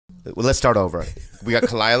Well, let's start over. We got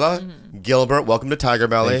Kalila, Gilbert. Welcome to Tiger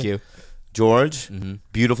Belly. Thank you. George,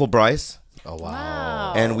 beautiful Bryce. Oh,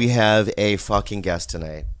 wow. And we have a fucking guest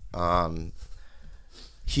tonight.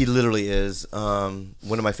 He literally is one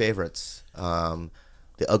of my favorites. The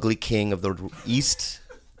ugly king of the East.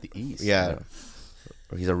 The East. Yeah.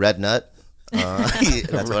 He's a red nut.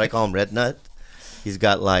 That's what I call him, red nut. He's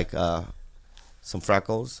got like some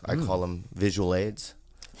freckles. I call him visual AIDS.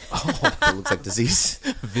 Oh, it looks like disease.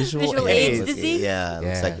 Visual AIDS disease? Yeah, it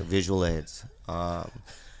looks like visual AIDS.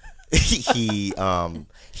 He's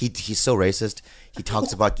so racist. He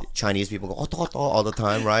talks about Chinese people all the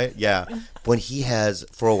time, right? Yeah. When he has,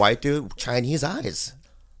 for a white dude, Chinese eyes.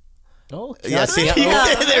 Oh, yeah, see, there he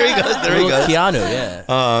goes. There he goes. Keanu,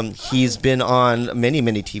 yeah. He's been on many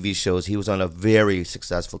TV shows. He was on a very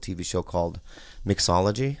successful TV show called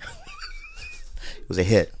Mixology. It was a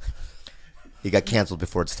hit. He got canceled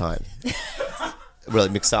before its time. Really,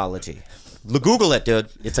 Mixology. Google it, dude.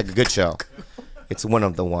 It's like a good show. It's one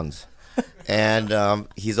of the ones. And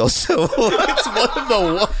he's also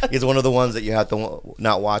he's one of the ones that you have to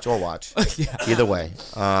not watch or watch. Yeah. Either way.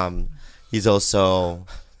 He's also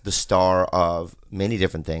the star of many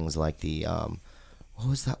different things, like the what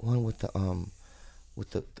was that one with the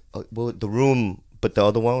Room, but the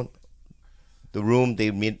other one, The Room.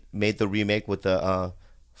 They made the remake with the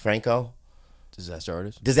Franco. Disaster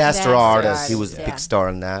Artist. Disaster Artist. He was a big star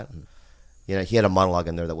in that. You know, he had a monologue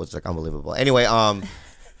in there that was like unbelievable. Anyway,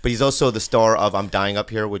 but he's also the star of I'm Dying Up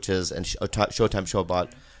Here, which is a Showtime show about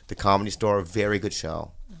the Comedy Store. Very good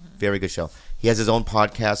show. Very good show. He has his own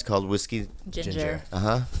podcast called Whiskey Ginger.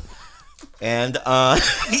 And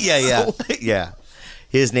yeah.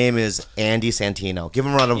 His name is Andy Santino. Give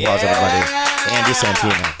him a round of applause, everybody. Andy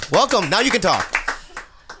Santino. Welcome. Now you can talk.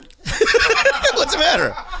 What's the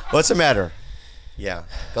matter? What's the matter? Yeah.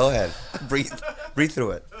 Go ahead. Breathe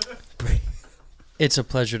through it. It's a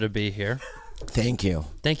pleasure to be here. Thank you.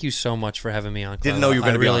 Thank you so much for having me on. Didn't know you were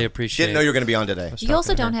going to be on. I really appreciate it. Didn't know you were going to be on today. You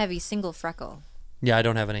also don't have a single freckle. Yeah, I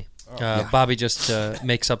don't have any. Bobby just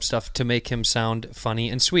makes up stuff to make him sound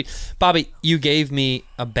funny and sweet. Bobby, you gave me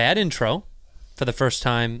a bad intro for the first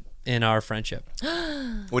time in our friendship.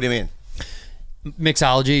 What do you mean?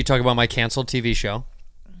 Mixology, you talk about my canceled TV show.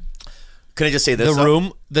 Can I just say this? The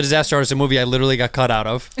Room, the Disaster Artist, a movie I literally got cut out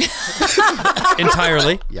of.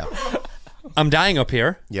 Entirely. Yeah. I'm Dying Up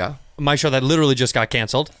Here. Yeah. My show that literally just got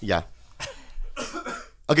canceled. Yeah.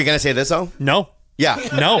 Okay, can I say this though? No. Yeah.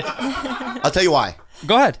 No. I'll tell you why.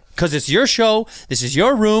 Go ahead. Because it's your show. This is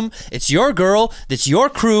your room. It's your girl. It's your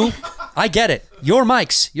crew. I get it. Your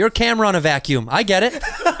mics. Your camera on a vacuum. I get it.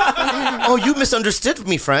 Oh, you misunderstood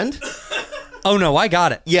me, friend. Oh, no. I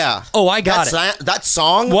got it. Yeah. Oh, I got it. That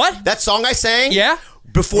song. What? That song I sang. Yeah.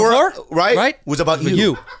 Before? Right? Right. Was about you.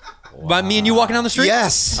 You. About me and you walking down the street?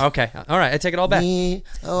 Yes. Okay. All right. I take it all back. Me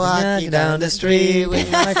walking down the street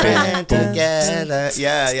with my friend together.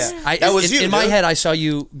 Yeah. That was you. In my head, I saw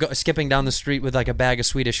you skipping down the street with like a bag of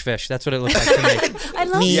Swedish fish. That's what it looked like to me. I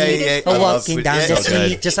love Swedish. Walking down the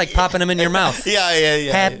street. Just like popping them in your mouth. Yeah.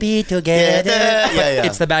 Happy together. Yeah.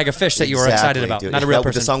 It's the bag of fish that you were excited about, dude. not a real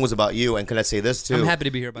person. The song was about you, and can I say this too? I'm happy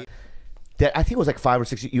to be here. I think it was like 5 or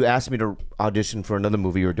 6. You asked me to audition for another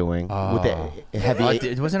movie you were doing. With the heavy.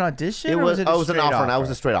 It was an audition. It was. It was an offer, and I was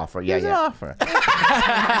a straight offer. Yeah, it was an offer.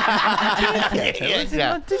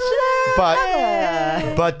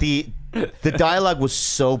 But the dialogue was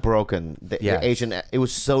so broken. The Asian. It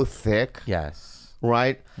was so thick. Yes.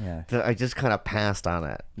 Right. Yeah. That I just kind of passed on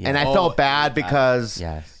it, Yeah. and I felt bad because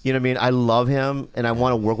Yes. you know what I mean. I love him, and I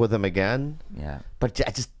want to work with him again. Yeah. But I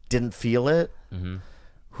just didn't feel it.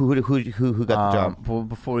 Who got the job? Well,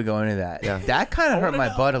 before we go into that, that kind of hurt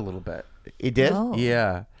my butt a little bit. It did. Oh.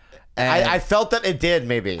 Yeah. I felt that it did.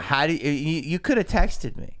 Maybe. How do you could have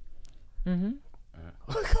texted me? All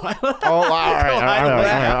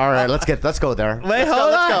right. Let's go there. Wait,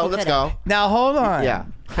 hold on. Let's go. Now hold on. Yeah.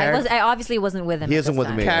 I obviously wasn't with him. He at isn't this with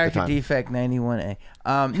time. me. Character defect 91A.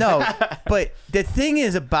 No, but the thing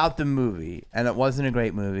is about the movie, and it wasn't a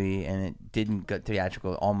great movie, and it didn't go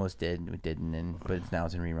theatrical. Almost did. It didn't, but now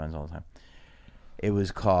it's in reruns all the time. It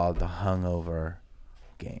was called The Hungover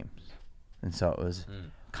Games, and so it was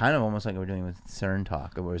kind of almost like we were doing with CERN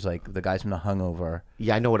Talk. It was like the guys from The Hungover.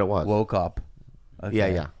 Yeah, I know what it was. Woke up.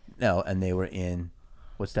 Okay. Yeah. No, and they were in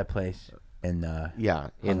what's that place? In the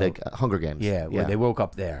Hunger Games. Yeah, where they woke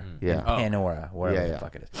up there. Yeah. In Pandora, wherever Yeah. the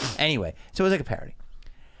fuck it is. Anyway, so it was like a parody.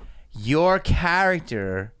 Your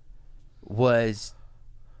character was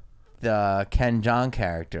the Ken Jeong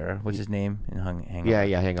character. What's his name in Hangover?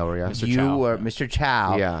 Yeah, Hangover. Yeah, Mr. Chow. Were Mr.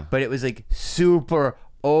 Chow. Yeah. But it was like super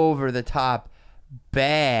over the top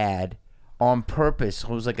bad on purpose. So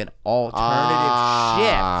it was like an alternative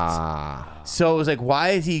shift. So it was like, why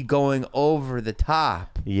is he going over the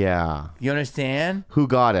top? Yeah. You understand? Who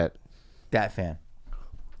got it? That fan.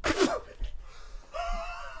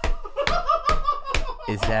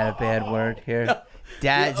 Is that a bad word here?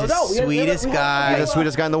 Dad's the sweetest guy. He's the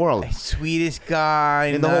sweetest guy in the world. Sweetest guy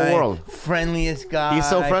in the whole world. Friendliest guy. He's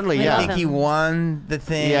so friendly, yeah. I think he won the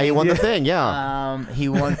thing. Yeah, he won the thing, yeah. He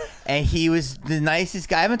won, and he was the nicest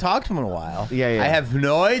guy. I haven't talked to him in a while. Yeah, yeah. I have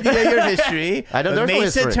no idea your history. I don't know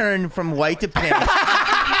Mesa history. turned from white to pink.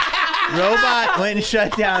 Robot went in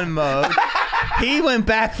shutdown mode. He went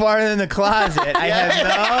back farther in the closet. I have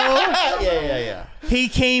no... Yeah. He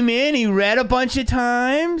came in. He read a bunch of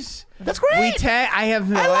times. That's great. I have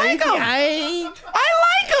no I like idea. him.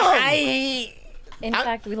 I like him. In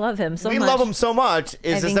fact, we love him so we much. love him so much.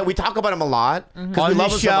 Is just that we talk about him a lot because On we the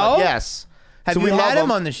love him so show? much. Yes. Have So you we love had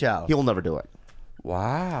him on the show? He will never do it.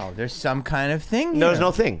 Wow, there's some kind of thing. No, there's here.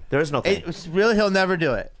 no thing. There is no thing. It's really, he'll never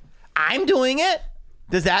do it. I'm doing it.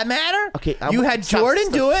 Does that matter? Okay. You had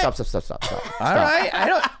Jordan do it. Stop. All right. I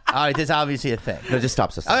don't. All right. There's obviously a thing. No, just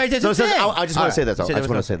stop. All right, there's a thing. I just All want to say right. this. You I said there just was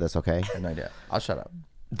want no to say this, okay? I have no idea. I'll shut up.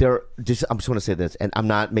 I just want to say this, and I'm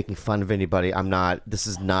not making fun of anybody. I'm not. This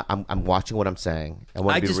is not. I'm watching what I'm saying.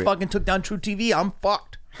 I just fucking took down True TV. I'm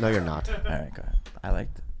fucked. No, you're not. All right, go ahead. I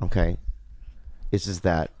liked it. Okay. It's just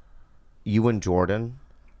that you and Jordan,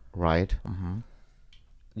 right? Mm-hmm.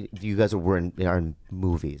 You guys are in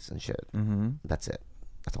movies and shit. Mm-hmm. That's it.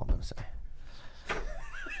 That's all I'm gonna say.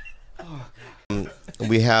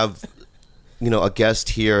 We have, a guest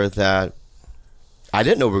here that I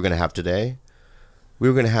didn't know we were gonna have today. We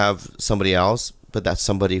were gonna have somebody else, but that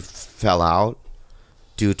somebody fell out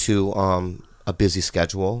due to a busy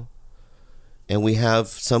schedule. And we have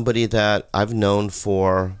somebody that I've known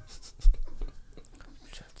for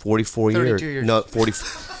 44 years. 32 years. No,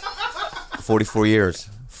 44 years.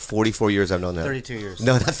 44 years I've known that. 32 years.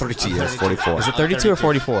 No, not 32 years. 44. Is it 32 or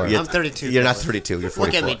 44? Yeah, I'm 32. You're not brother. 32. You're 44.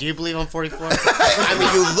 Look at me. Do you believe I'm 44? I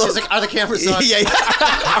mean, you look. Are the cameras on? Yeah.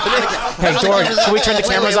 Hey, Jordan, can we turn the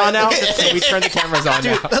cameras on now? Can we turn the cammers on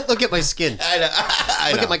now? Dude, look at my skin. I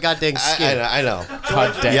know. Look at my goddamn skin. I know.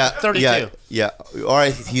 God damn. Yeah, 32. Yeah. All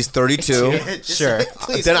right, he's 32. Sure.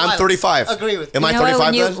 Please, Then come I'm on. 35. Agree with Am me. I You know what, 35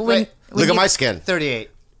 when you- then? when- Look at my skin. 38.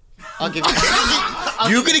 I'll give you.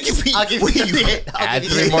 You're gonna give me. I'll give you 38. Add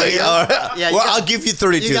 3 more years. All right. Yeah, you well, got- I'll give you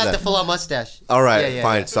 32 You got then. the full-on mustache. All right, Yeah, yeah,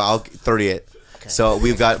 fine. yeah. So I'll 38. So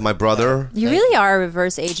we've got my brother. You really are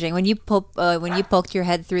reverse aging. When you poked your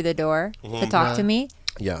head through the door to talk to me,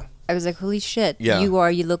 Yeah. I was like, "Holy shit! Yeah.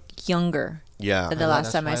 You look younger Yeah. than the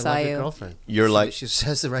last time I saw love your you." girlfriend. You're like. She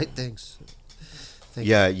says the right things.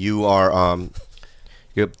 Yeah, you are.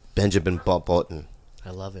 You're Benjamin Button. I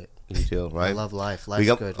love it. You do, right? I love life. We Life's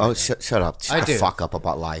got, good. oh, right shut up! Shut I the do. fuck up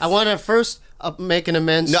about life. I want to first make an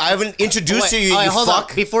amends. No, I haven't introduced you. You hold fuck.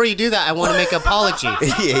 on. Before you do that, I want to make an apology.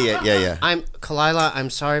 Yeah. I'm Kalila. I'm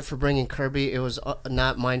sorry for bringing Kirby. It was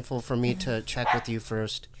not mindful for me to check with you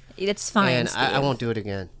first, It's fine. and I Steve. won't do it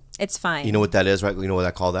again. It's fine. You know what that is, right? You know what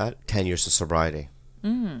I call that? 10 years of sobriety.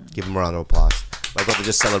 Give him a round of applause. My brother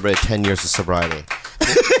just celebrated 10 years of sobriety.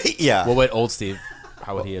 Yeah. What would old Steve?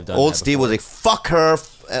 How would he have done Old that Steve before? was like, fuck her,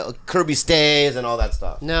 Kirby stays, and all that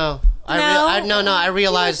stuff. No, No. I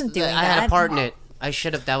realized wasn't that doing I had a that. part in it. I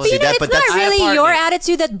should have. That was. But you know, that- it's but not that's- I had a really part your in it.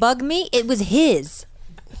 attitude that bugged me. It was his.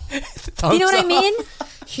 You know what I mean?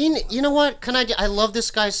 You know what? I love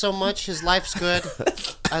this guy so much. His life's good.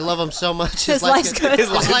 I love him so much. His life's good. His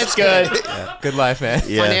life's good. Good life, man.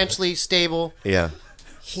 Yeah. Financially stable. Yeah.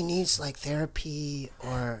 He needs like therapy,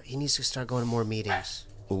 or he needs to start going to more meetings.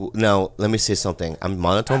 Now, let me say something. I'm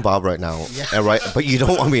monotone Bob right now. Yeah. Right? But you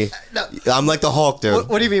don't want me. No. I'm like the Hulk, dude.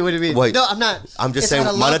 What do you mean? What do you mean? Wait. No, I'm not. I'm just It's saying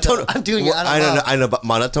out of love, monotone. though. I'm doing it out of I know, love. I know, but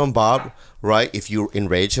monotone Bob, right? If you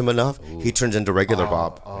enrage him enough, he turns into regular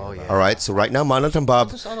Bob. Oh, yeah. All right. So right now, monotone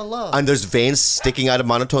Bob, Just out of love. and there's veins sticking out of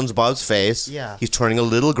monotone Bob's face. Yeah. He's turning a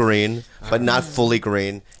little green, but not fully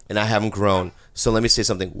green, and I haven't grown. So let me say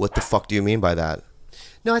something. What the fuck do you mean by that?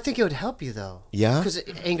 No, I think it would help you though. Yeah. Because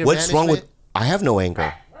anger. What's wrong with? management- I have no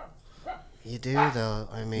anger. You do though.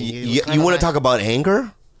 I mean, You want to talk about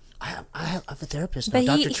anger? I have a therapist. But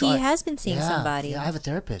now, he Dr. Choi. has been seeing Yeah, somebody. Yeah, I have a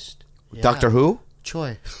therapist. Yeah. Doctor who?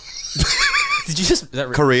 Choi. Did you just? Is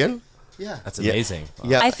that Korean? Yeah. That's amazing.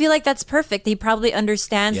 Yeah. I feel like that's perfect. He probably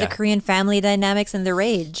understands Yeah. the Korean family dynamics and the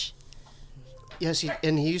rage. Yes,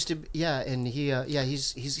 and he used to. Yeah, and he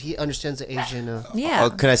understands the Asian. Yeah. Oh,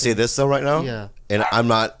 can I say this though right now? Yeah. And I'm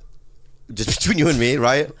not, just between you and me,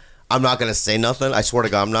 right? I'm not gonna say nothing. I swear to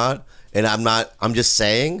God, I'm not. And I'm not. I'm just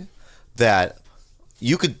saying that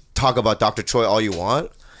you could talk about Dr. Choi all you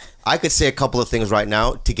want. I could say a couple of things right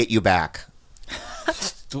now to get you back.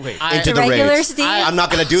 Wait. into the regular rage. Steve? I'm not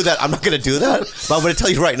gonna do that. I'm not gonna do that. But I'm gonna tell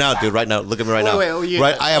you right now, dude. Right now, look at me right now.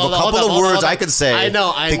 Right, I have a couple of words I can say I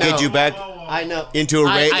know. to get you back I know. into a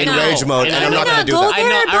I know. rage mode, and I'm not gonna do that.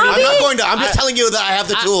 I'm not going to. I'm just telling you that I have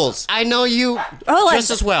the tools. I know you Hold on.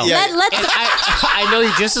 just as well. Yeah. Let's. And I know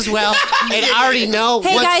you just as well, and I already know.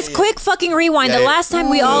 Hey what, guys, quick fucking rewind. Yeah, The yeah. last time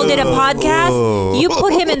we all did a podcast, you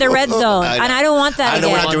put him in the red zone, I know. and I don't want that I know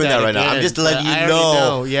we're again. not doing that right now. I'm just letting you I already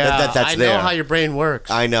know Yeah, that's I there. know how your brain works.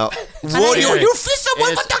 I know. know What you're- you fist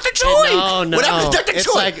someone with Dr. Joy? No. What happened to Dr. It's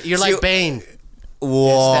Joy? like you're like Bane.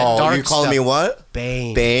 Whoa, dark you calling me stuff. what?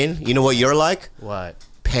 Bane. Bane? You know what you're like? What?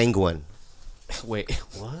 Penguin. Wait.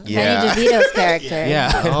 What? Yeah. Danny DeVito's character.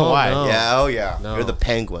 Yeah. No, Why? no. Yeah, oh yeah. No. You're the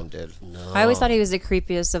penguin, dude. I always thought he was the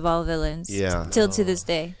creepiest of all villains. Yeah. Till to this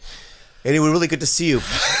day. Anyway, really good to see you.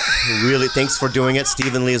 Really, thanks for doing it.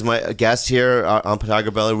 Stephen Lee is my guest here on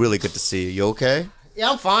tigerbelly. Really good to see you. You okay?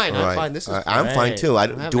 Yeah, I'm fine. All I'm right. fine. This is. I'm fine great. too. I'm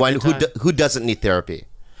having a good time. Who doesn't need therapy?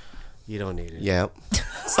 You don't need it. Yeah.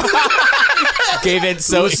 Gave in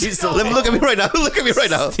so easily. Let me look at me right now. Look at me right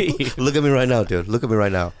now. Steve. Look at me right now, dude. Look at me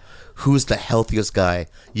right now. Who's the healthiest guy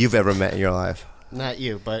you've ever met in your life? Not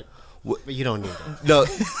you, but you don't need it. No,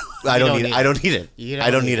 I don't don't need it. need I don't need it. You I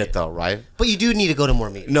don't don't need need it it. though, right? But you do need to go to more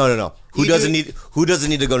meetings. No. Who You doesn't do- need? Who doesn't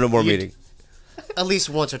need to go to more meeting? At least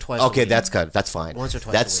once or twice. a Okay, week. that's good. That's fine. Once or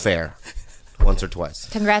twice That's a week. fair. Once or twice.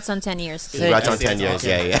 Congrats on 10 years, Steve. Congrats on Thank 10 you. years.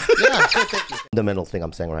 Okay. Yeah. Yeah, thank you. Fundamental thing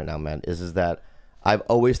I'm saying right now, man, is that I've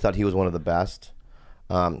always thought he was one of the best.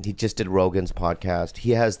 He just did Rogan's podcast.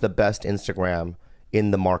 He has the best Instagram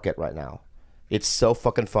in the market right now. It's so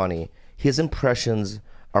fucking funny. His impressions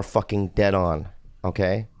are fucking dead on.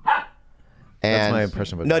 Okay. And my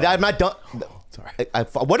impression of a no, dog. I'm not done. Sorry.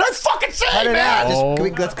 What did I fucking say, man?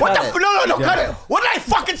 Let's What cut the? it. No, cut it. What did I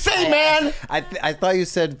fucking say, man? I thought you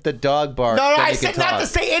said the dog bark. No, then I you said could not talk. to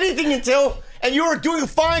say anything until, and you were doing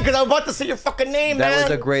fine because I was about to say your fucking name, man. That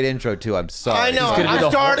was a great intro too. I'm sorry. I know. gonna do I'm the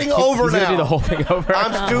starting over He's now. gonna do the whole thing over.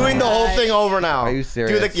 I'm doing the whole thing over now. Are you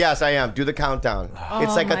serious? Yes, I am. Do the countdown.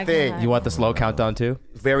 It's like a my thing. God. You want the slow countdown too?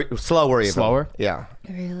 Very slower, even. Slower? Yeah.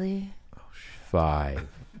 Really? 5,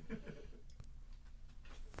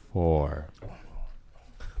 4,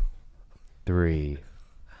 3,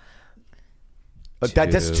 But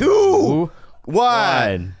that's 2, two. One.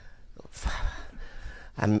 1.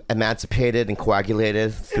 I'm emancipated and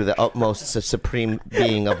coagulated through the utmost supreme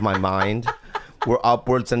being of my mind. We're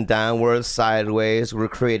upwards and downwards, sideways. We're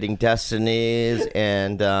creating destinies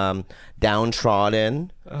and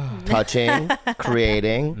downtrodden, touching,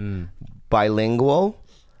 creating, bilingual,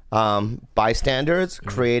 bystanders,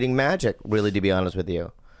 creating magic, really, to be honest with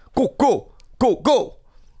you. Go, go, go, go.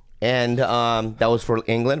 And that was for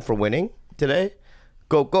England for winning today.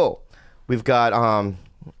 Go, go. We've got,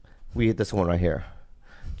 we had this one right here.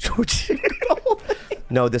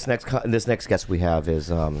 No, this next guest we have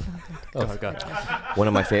is Oh God. one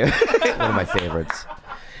of my favorites,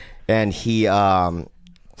 and he's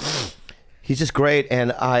just great,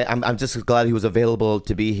 and I'm just glad he was available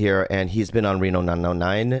to be here, and he's been on Reno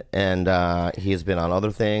 909, and he's been on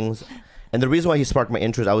other things, and the reason why he sparked my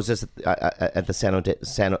interest, I was just at the San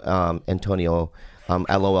Antonio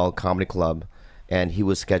LOL Comedy Club, and he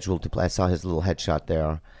was scheduled to play. I saw his little headshot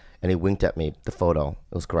there. And he winked at me, the photo.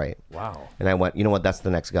 It was great. Wow. And I went, you know what? That's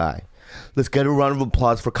the next guy. Let's get a round of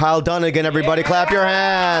applause for Kyle Dunnigan, everybody. Clap your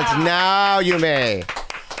hands. Now you may.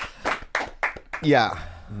 Yeah.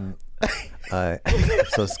 I'm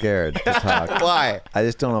so scared to talk. Why? I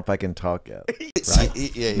just don't know if I can talk yet.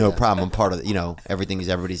 Yeah, No problem. I'm part of it. You know,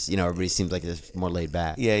 everybody seems like it's more laid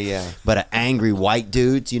back. Yeah. But angry white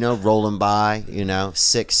dudes, rolling by,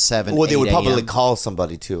 6, 7, Well, they 8 would probably a.m. call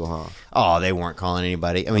somebody too, huh? Oh, they weren't calling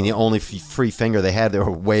anybody. I mean, the only free finger they had, they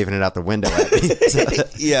were waving it out the window at me. So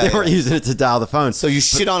Yeah, they weren't using it to dial the phone. So you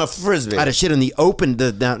shit on a frisbee. I had a shit on the open.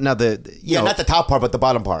 Now the not the top part, but the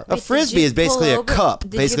bottom part. a frisbee is basically a cup.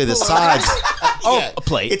 Did you Basically, the pull sides. Yeah, a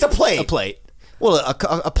plate. It's a plate. A plate. Well,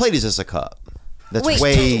 a plate is just a cup. That's Wait.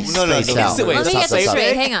 way No, no, spaced no. out. Wait, Let me stop, get this stop.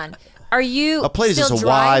 straight. Hang on. Are you A plate is still just a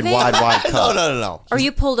wide driving? cup. No. Or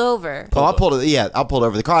you pulled over? Oh, I pulled it. Yeah, I pulled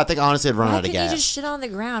over the car. I think honestly, I'd run Why out of couldn't gas. you just shit on the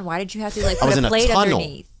ground? Why did you have to I put was in a a plate tunnel.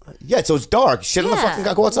 underneath? Yeah, so it's dark. Shit on the Yeah. fucking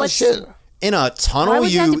guy. Go outside. What's- Shit. In a tunnel, Why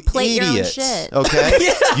would you have to plate your own idiots. shit? Okay,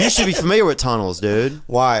 you should be familiar with tunnels, dude.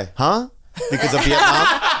 Why? Huh? Because of Vietnam?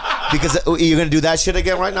 Because you're gonna do that shit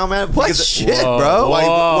again right now, man? What Because shit, bro?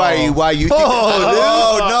 Why you? Whoa,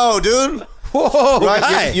 Oh no, dude. Whoa, Right?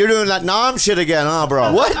 guy. You're doing that Nam shit again, huh,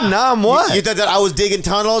 bro? What? Nam what? You thought that I was digging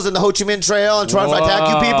tunnels in the Ho Chi Minh Trail and trying to attack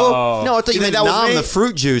you people? No, I thought you You meant think that was Nam, me? the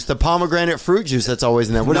fruit juice, the pomegranate fruit juice that's always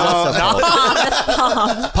in there. What is that stuff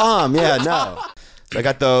called? Palm, yeah, no. I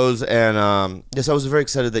got those, and yes, I was very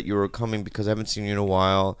excited that you were coming because I haven't seen you in a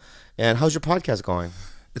while. And how's your podcast going?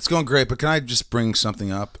 It's going great, but can I just bring something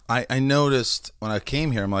up? I noticed when I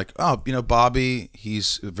came here, I'm like, oh, Bobby,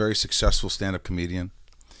 he's a very successful stand-up comedian.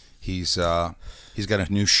 He's got a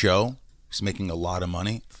new show. He's making a lot of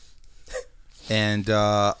money. And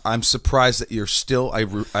I'm surprised that you're still,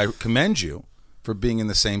 I commend you for being in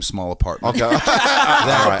the same small apartment. Okay.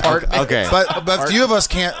 Okay. But a few of us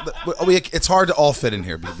can't, it's hard to all fit in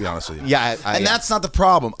here, to be honest with you. Yeah. And that's not the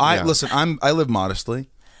problem. Listen, I live modestly.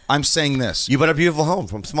 I'm saying this. You bought a beautiful home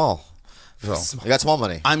from small. So you got small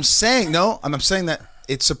money. I'm saying that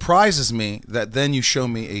it surprises me that then you show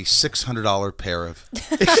me a $600 pair of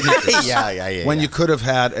sneakers. Yeah. When you could have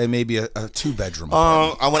had maybe a 2-bedroom.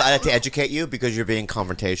 I like to educate you because you're being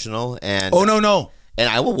confrontational and. Oh no. And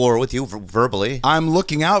I will war with you verbally. I'm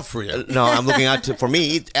looking out for you. No, I'm looking out for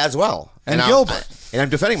me as well. And Gilbert. And I'm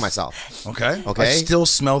defending myself. Okay. Okay. I still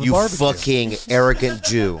smell the barbecue. You fucking arrogant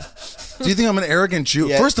Jew. Do you think I'm an arrogant Jew?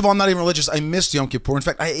 Yeah. First of all, I'm not even religious. I missed Yom Kippur. In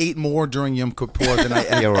fact, I ate more during Yom Kippur than I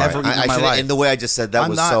ever eaten in my life. And the way I just said that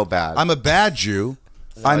was so bad. I'm a bad Jew.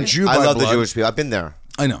 I'm Jew by I love blood. the Jewish people. I've been there.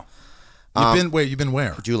 I know. You've been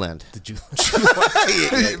where? Jewland.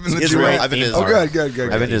 Israel. I've been to Israel. Oh, good.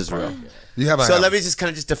 I've been to Israel. You have a So house. let me just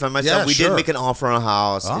kind of defend myself. Yeah, We sure. did make an offer on a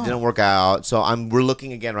house. It didn't work out. So we're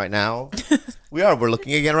looking again right now. We're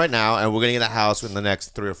looking again right now, and we're going to get a house in the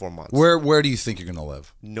next 3 or 4 months. Where do you think you're going to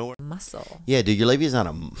live? No. Muscle. Yeah, dude, your lady's not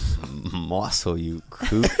a muscle, you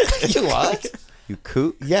kook. You what? You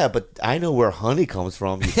kook? Yeah, but I know where honey comes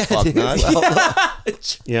from, you fuck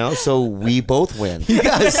nut. So we both win. You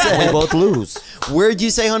guys said, we both lose. Where'd you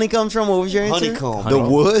say honey comes from? What was your answer? Honeycomb. The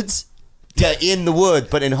woods? Yeah, in the wood,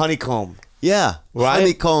 but in honeycomb. Yeah. Right?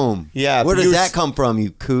 Honeycomb. Yeah, Where but does that come from,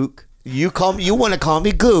 you kook? You want to call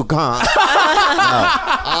me Gook, huh?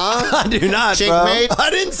 I do not, bro. Chinkmate? I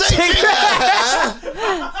didn't say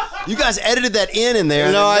chinkmate. You guys edited that in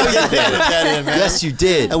there. No, I didn't edit that in, man. Yes, you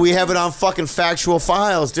did. And we have it on fucking factual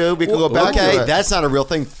files, dude. We can go back Okay, to it. that's not a real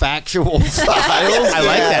thing. Factual files. I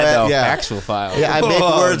like that though. Yeah. Actual files. Yeah, I make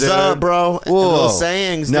Whoa, words dude. up, bro. And Whoa. little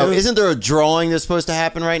sayings, No, dude. isn't there a drawing that's supposed to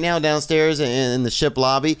happen right now downstairs in the ship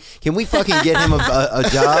lobby? Can we fucking get him a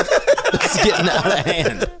job? It's getting out of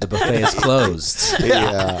hand. The buffet is closed.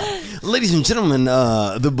 Yeah. Ladies and gentlemen,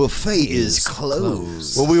 the buffet is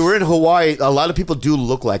closed. When we were in Hawaii, a lot of people do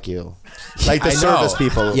look like you. Like the I know. service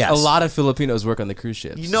people. Yes. A lot of Filipinos work on the cruise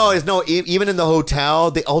ships. Even in the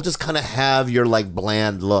hotel, they all just kind of have your like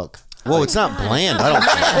bland look. Whoa, it's not bland. I don't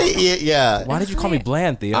think. Yeah. Why did you call me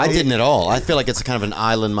bland, Theo? I didn't at all. I feel like it's kind of an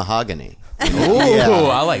island mahogany. Ooh, Yeah.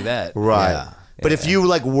 I like that. Right. Yeah. But if you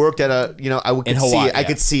like worked at a, I could In see Hawaii, it. I yeah.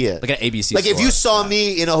 could see it. Like an ABC Like if store. you saw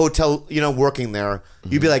me in a hotel, working there,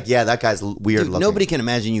 you'd be like, yeah, that guy's weird Dude, looking. nobody can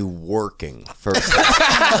imagine you working first.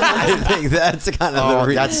 I think that's kind of the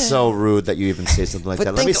reason. That's so rude that you even say something like But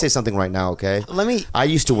that. Let me think- say something right now, okay? Let me. I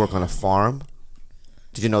used to work on a farm.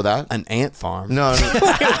 Did you know that? An ant farm. No.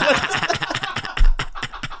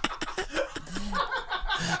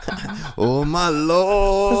 Oh my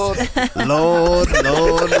Lord, Lord.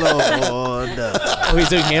 Oh, he's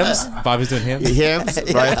doing hymns? Bobby's doing hymns?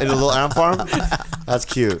 Hams, right? In a little ant farm? That's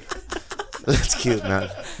cute. That's cute, man.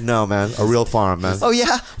 No, man. A real farm, man. Oh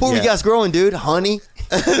yeah, what were you Yeah. guys growing, dude? Honey.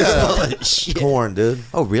 Shit. Corn, dude.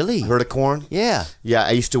 Oh really? Heard of corn? Yeah. Yeah,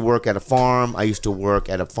 I used to work at a farm. I used to work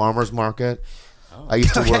at a farmer's market. I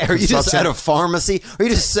used to work Okay, are you just construction. at a pharmacy? Or are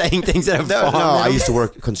you just saying things at a No, farm? I used to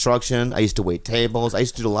work construction. I used to wait tables. I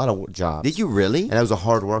used to do a lot of jobs. Did you really? And I was a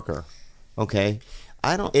hard worker. Okay?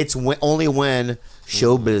 I don't. It's only when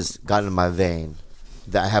showbiz got in my vein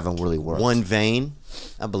that I haven't really worked. One vein.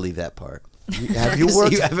 I believe that part. Have you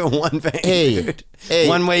worked? You have it one vein. Hey, dude. hey.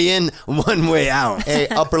 One way in, one way out. Hey,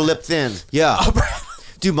 upper lip thin. Yeah.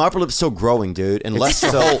 Dude, my upper lip's still growing, dude. And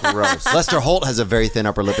Lester so Holt, gross. Lester Holt has a very thin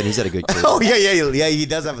upper lip, and he's had a good career. Oh yeah, he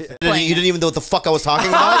does have a thin. You didn't even know what the fuck I was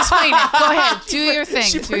talking I'll about. explain it. Go ahead. Do your thing.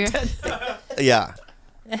 Yeah.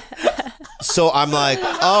 So I'm like,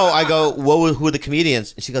 I go, who are the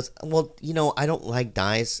comedians? And she goes, well, I don't like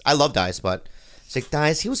Dice. I love Dice, but she's like,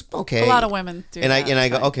 Dice, he was okay. A lot of women do And that. I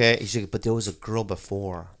go, Fine. okay. She's like, but there was a girl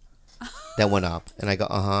before that went up. And I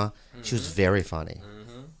go, She was very funny.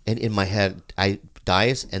 And in my head,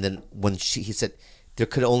 Dice, and then when he said, there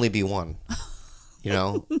could only be one.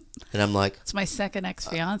 And I'm like, It's my second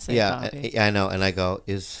ex-fiance, yeah, Bobby. I know. And I go,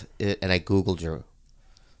 and I Googled her.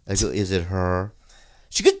 I go, is it her?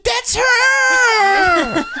 She goes, that's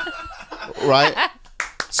her! Right?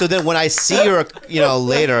 So then when I see her,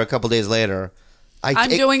 later, a couple days later, I'm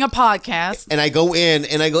doing a podcast. and I go in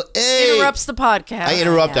and I go, hey. Interrupts the podcast. I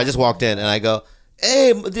interrupt. I just walked in and I go,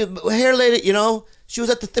 hey, the hair lady, She was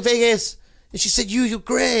at the Vegas, and she said, you're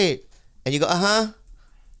great. And you go,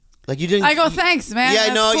 like you didn't. I go, thanks, man.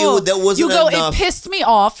 Yeah, That's no, cool. that wasn't You go, enough. it pissed me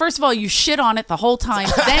off. First of all, you shit on it the whole time.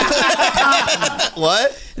 Then gave the compliment.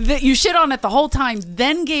 What? That you shit on it the whole time.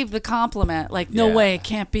 Then gave the compliment. Like, no way, it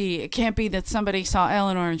can't be. It can't be that somebody saw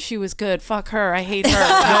Eleanor and she was good. Fuck her. I hate her.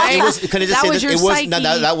 Right? It was, can I just that say was this? your It was psyche.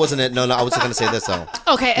 no, that wasn't it. No, I was going to say this though.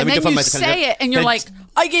 Okay, and then you say it, and you're like,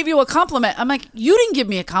 I gave you a compliment. I'm like, you didn't give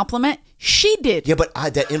me a compliment. She did. Yeah, but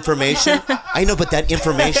that information. I know, but that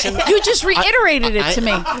information. You just reiterated it to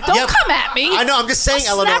me. Don't come at me. I know. I'm just saying,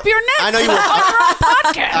 I'll Eleanor. snap your neck. I know you were on your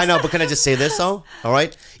own podcast. I know, but can I just say this though? All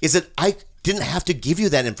right, is that I didn't have to give you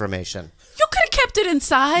that information. You could have kept it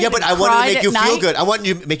inside. Yeah, but and I wanted to cried make you at feel night. good. I want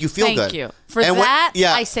you to make you feel Thank good. you. For and that,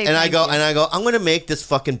 yeah, I say and thank you. I go, I'm gonna make this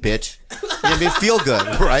fucking bitch make me feel good,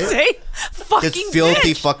 right? See? Fucking This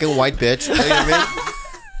filthy bitch. fucking white bitch. You know what I mean?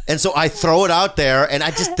 And so I throw it out there, and I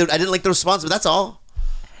didn't like the response, but that's all.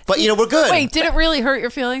 But we're good. Wait, did it really hurt your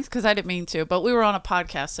feelings? Because I didn't mean to, but we were on a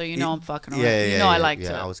podcast, so I'm fucking around. Yeah, I liked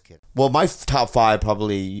it. I was kidding. Well, my top 5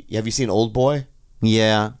 probably. Have you seen Old Boy?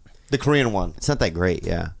 Yeah. The Korean one. It's not that great,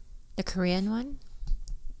 yeah. The Korean one?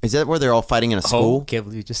 Is that where they're all fighting in a school? Can't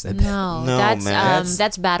believe you just said that. No, No, that's man.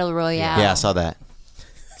 that's Battle Royale. Yeah, I saw that.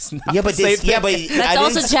 Yeah, but the same but thing. That's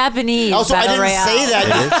also Japanese. Also, I Battle didn't Royale. say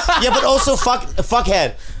that. Yeah, but also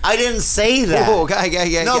fuckhead. I didn't say that. Whoa, guy.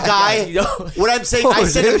 No, guy. What I'm saying, I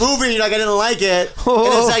said a movie, like I didn't like it.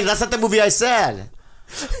 And it's like, that's not the movie I said.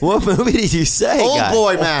 What movie did you say, Old guy?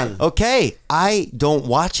 Boy, man. Okay, I don't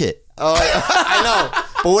watch it. Oh, I know.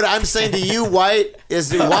 But what I'm saying to you, White, is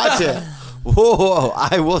to watch it. Whoa,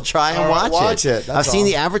 I will try and All right, watch it. that's I've seen all.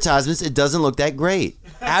 the advertisements. It doesn't look that great.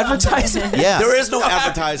 Advertising? Yeah. There is no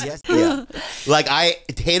advertising. Yeah. Like I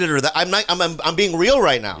hated her. I'm being real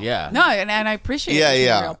right now. Yeah. No, and I appreciate Yeah, it. being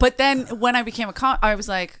yeah. real. But then when I became I was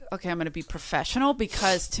like, okay, I'm going to be professional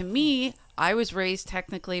because to me, I was raised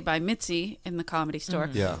technically by Mitzi in the Comedy Store,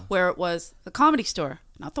 Yeah. where it was the Comedy Store,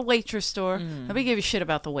 not the waitress store. Nobody gave a shit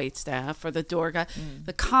about the wait staff or the door guy.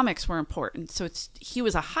 The comics were important. So he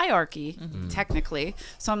was a hierarchy, technically.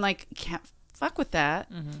 So I'm like, can't fuck with that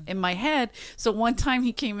in my head. So one time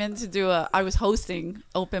he came in to do I was hosting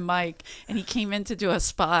open mic and he came in to do a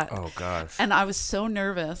spot. Oh, gosh. And I was so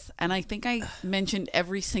nervous. And I think I mentioned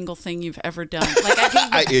every single thing you've ever done. Like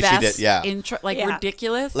I gave the she best did, yeah. intro, like Yeah.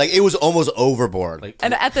 ridiculous. Like it was almost overboard. Like,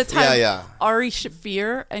 And at the time, Yeah. Ari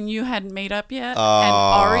Shafir and you hadn't made up yet, and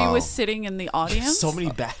Oh. Ari was sitting in the audience. so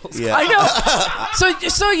many battles. Yeah. I know.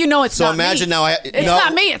 So you know it's So not imagine me. now It's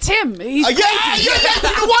not me. It's him. He's Yeah.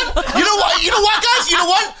 You know what? You know what, guys? You know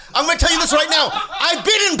what? I'm gonna tell you this right now. I've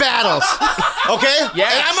been in battles. Okay?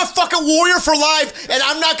 Yeah. And I'm a fucking warrior for life, and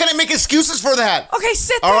I'm not gonna make excuses for that. okay.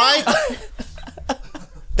 Sit All down. right?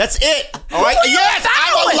 That's it. All right? Who are you Yes, in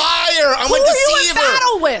battle I'm a with? liar. I'm Who a are you in deceiver.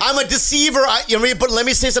 battle with? I'm a deceiver. You know, but let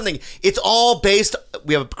me say something. It's all based.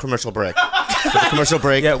 We have a commercial break. We have a commercial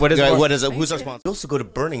break. Yeah, what is more- what is it? Who's our sponsor? You also go to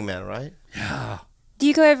Burning Man, right? Do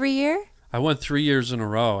you go every year? I went 3 years in a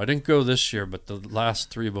row. I didn't go this year, but the last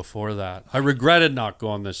 3 before that. I regretted not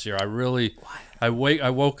going this year. I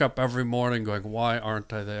woke up every morning going, why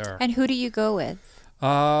aren't I there? And who do you go with?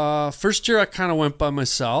 First year I kind of went by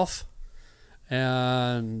myself.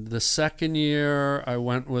 And the second year I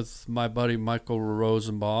went with my buddy Michael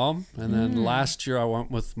Rosenbaum. And then last year I went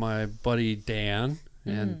with my buddy Dan.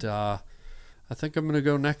 And I think I'm going to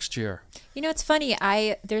go next year. You know, it's funny.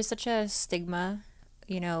 There's such a stigma,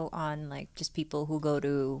 on like just people who go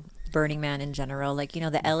to Burning Man in general, like,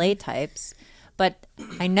 the LA types. But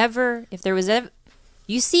if there was ever,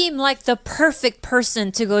 you seem like the perfect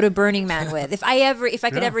person to go to Burning Man with. If I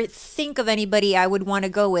could ever think of anybody I would want to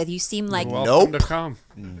go with, you seem like You're welcome to Nope. come.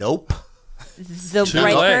 Nope. the Too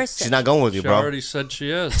right late. person. She's not going with you, She bro. already said she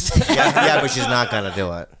is. Yeah, but she's not gonna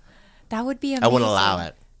do it. That would be amazing. I wouldn't allow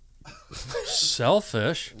it.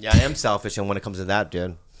 Selfish. Yeah, I am selfish, and when it comes to that,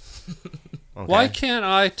 dude. Okay. Why can't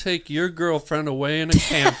I take your girlfriend away in a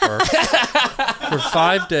camper for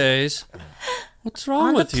 5 days? What's wrong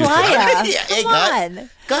On the with you? playa. Yeah, hey, Come guy. on.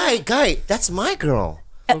 Guy, that's my girl.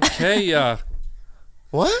 Okay,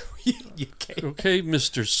 What? You can't. okay,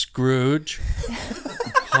 Mr. Scrooge.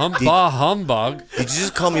 Humbug. Did you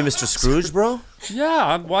just call me Mr. Scrooge, bro?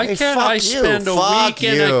 Yeah, why Hey, can't fuck I you. spend a Fuck week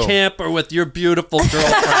in you. a camper with your beautiful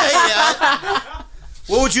girlfriend?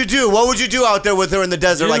 What would you do? What would you do out there with her in the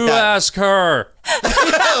desert You like that? ask her.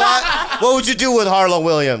 What would you do with Harlow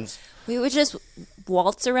Williams? We would just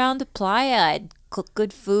waltz around the playa. I'd cook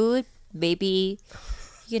good food. Maybe,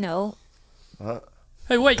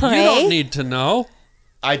 Hey, wait, Pray? you don't need to know.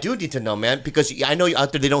 I do need to know, man, because I know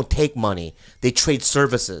out there they don't take money. They trade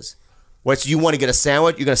services. What? So you want to get a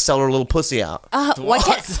sandwich? You're gonna sell her a little pussy out. What?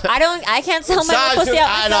 I can't sell my Stop, pussy out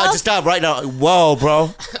I myself. know. Just stop right now. Whoa,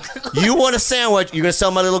 bro. You want a sandwich? You're gonna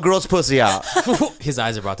sell my little girl's pussy out. His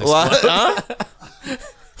eyes are about to What? explode. Huh?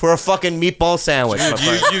 For a fucking meatball sandwich. my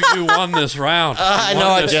friend. You won this round. I You know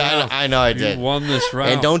won I this did. round. I know I did. You won this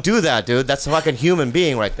round. And don't do that, dude. That's a fucking human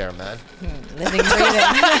being right there, man. Living, breathing.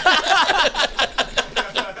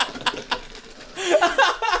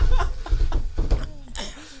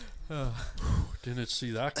 Didn't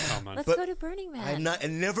see that coming. Let's go to Burning Man.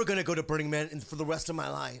 I'm never gonna go to Burning Man for the rest of my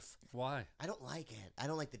life. Why? I don't like it. I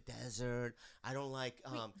don't like the desert. I don't like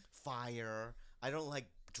fire. I don't like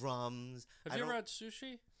drums. Have you ever had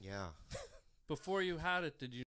sushi? Yeah. Before you had it, did you